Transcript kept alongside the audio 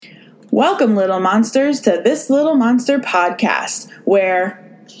Welcome, little monsters, to This Little Monster podcast,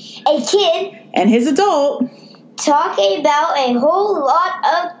 where a kid and his adult talking about a whole lot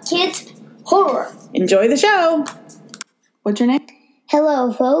of kids' horror. Enjoy the show. What's your name?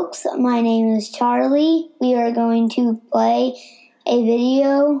 Hello, folks. My name is Charlie. We are going to play a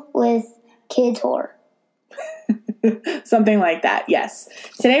video with kids' horror. Something like that, yes.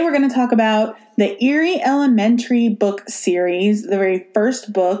 Today we're going to talk about the Eerie Elementary book series, the very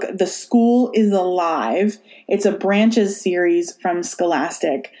first book, The School is Alive. It's a branches series from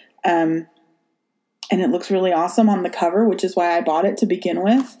Scholastic, and it looks really awesome on the cover, which is why I bought it to begin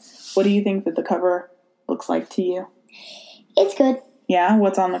with. What do you think that the cover looks like to you? It's good. Yeah?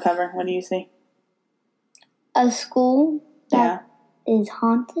 What's on the cover? What do you see? A school that is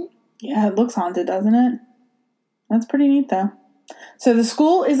haunted. Yeah, it looks haunted, doesn't it? That's pretty neat, though. So The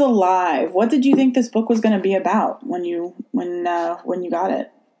School is Alive. What did you think this book was going to be about when you got it?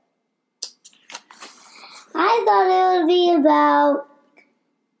 I thought it would be about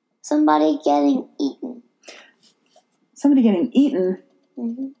somebody getting eaten. Somebody getting eaten?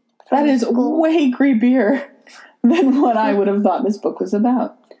 Mm-hmm. That is way creepier than what I would have thought this book was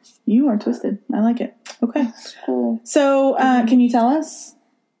about. You are twisted. I like it. Okay. Cool. So, can you tell us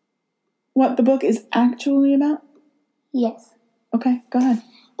what the book is actually about? Yes. Okay, go ahead.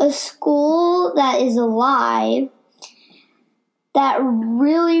 A school that is alive, that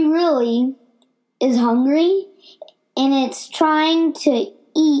really is hungry, and it's trying to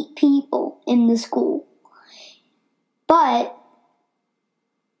eat people in the school. But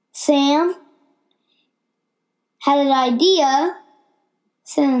Sam had an idea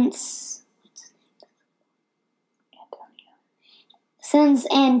since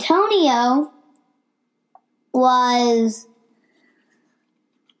Antonio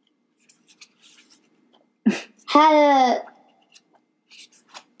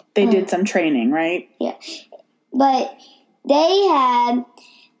They did some training, right? Yeah. But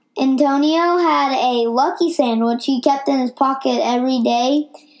Antonio had a Lucky sandwich he kept in his pocket every day.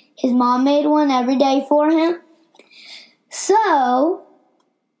 His mom made one every day for him. So,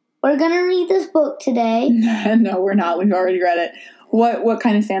 we're going to read this book today. No, we're not. We've already read it. What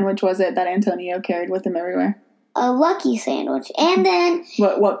kind of sandwich was it that Antonio carried with him everywhere? A Lucky sandwich. And then...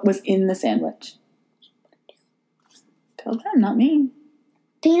 What was in the sandwich? Tell them, not me.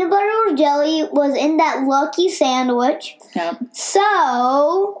 Peanut butter or jelly was in that Lucky sandwich. Yep.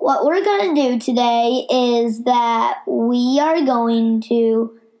 So, what we're going to do today is that we are going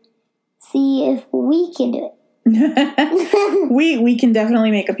to see if we can do it. we can definitely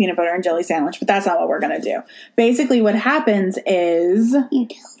make a peanut butter and jelly sandwich, but that's not what we're going to do. Basically, what happens is... You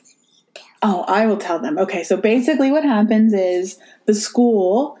tell them. Oh, I will tell them. Okay, so basically what happens is the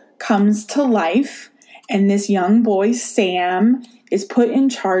school comes to life, and this young boy, Sam, is put in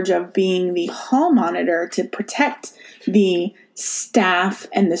charge of being the hall monitor to protect the staff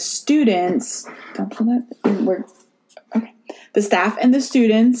and the students. Don't pull that. The staff and the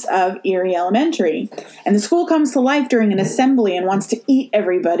students of Eerie Elementary. And the school comes to life during an assembly and wants to eat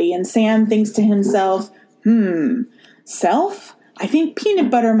everybody. And Sam thinks to himself, self? I think peanut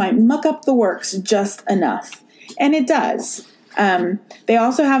butter might muck up the works just enough. And it does. They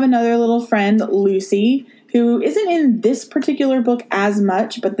also have another little friend, Lucy, who isn't in this particular book as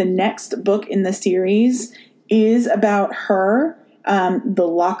much, but the next book in the series is about her. The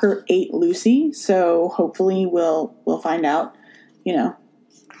locker ate Lucy, so hopefully we'll find out,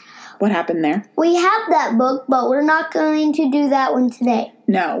 what happened there. We have that book, but we're not going to do that one today.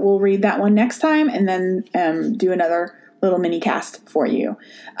 No, we'll read that one next time and then do another little mini cast for you.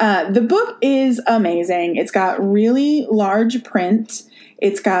 The book is amazing. It's got really large print.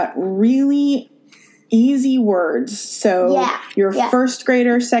 It's got really easy words. So your first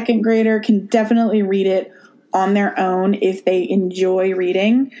grader, second grader can definitely read it on their own if they enjoy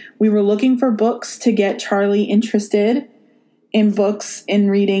reading. We were looking for books to get Charlie interested in books in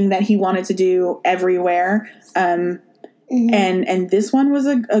reading that he wanted to do everywhere. And this one was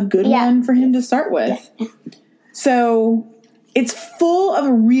a good one for him to start with. Yeah. So it's full of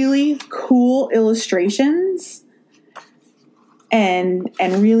really cool illustrations and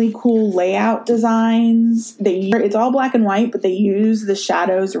really cool layout designs. It's all black and white, but they use the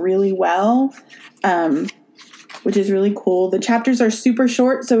shadows really well, which is really cool. The chapters are super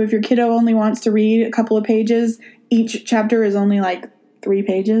short, so if your kiddo only wants to read a couple of pages, each chapter is only like 3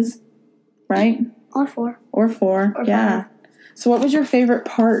 pages, right? Or 4. Or 4, or yeah. 5. So what was your favorite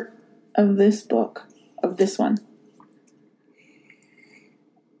part of this book, of this one?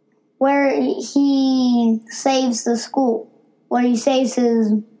 Where he saves the school. Where he saves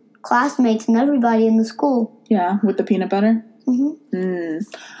his classmates and everybody in the school. Yeah, with the peanut butter? Mm-hmm.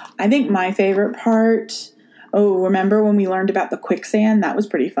 I think my favorite part, remember when we learned about the quicksand? That was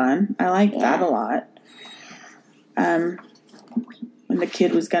pretty fun. I liked that a lot. When the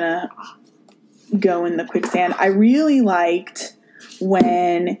kid was going to go in the quicksand. I really liked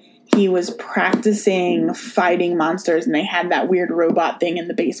when he was practicing fighting monsters and they had that weird robot thing in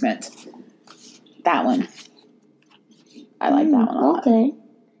the basement. That one. I like that one a lot. Okay.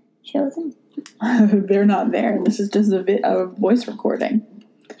 Show them. They're not there. This is just a voice recording.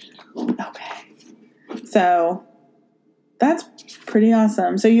 Okay. So, that's pretty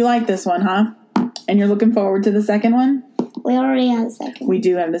awesome. So you like this one, huh? And you're looking forward to the second one? We already have the second one. We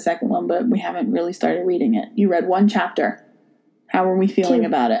do have the second one, but we haven't really started reading it. You read one chapter. How are we feeling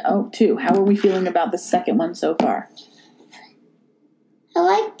about it? Oh, 2. How are we feeling about the second one so far? I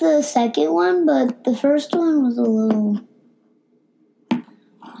like the second one, but the first one was a little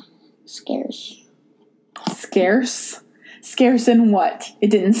scarce. Scarce? Scarce in what? It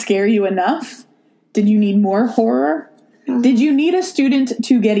didn't scare you enough? Did you need more horror? Did you need a student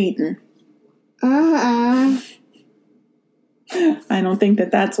to get eaten? I don't think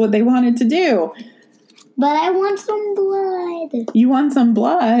that's what they wanted to do. But I want some blood. You want some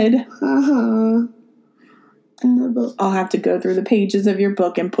blood? In the book. I'll have to go through the pages of your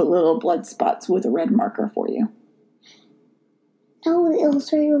book and put little blood spots with a red marker for you. No, the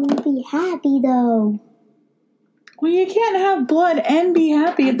illustrator won't be happy, though. Well, you can't have blood and be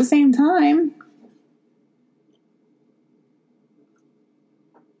happy at the same time.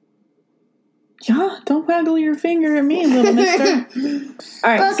 Yeah, don't waggle your finger at me, little mister.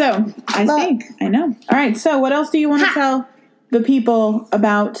 All right, so I think I know. All right, so what else do you want to tell the people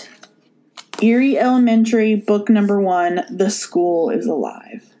about Eerie Elementary book number 1, The School is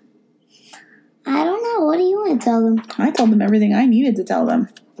Alive? I don't know. What do you want to tell them? I told them everything I needed to tell them.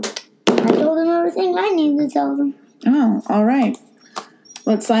 I told them everything I needed to tell them. Oh, all right.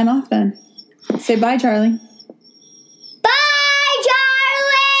 Let's sign off then. Say bye, Charlie.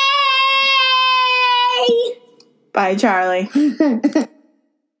 Bye, Charlie.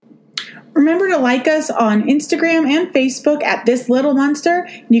 Remember to like us on Instagram and Facebook at This Little Monster.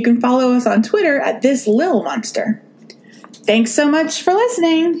 And you can follow us on Twitter at This Lil Monster. Thanks so much for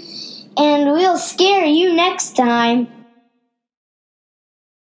listening. And we'll scare you next time.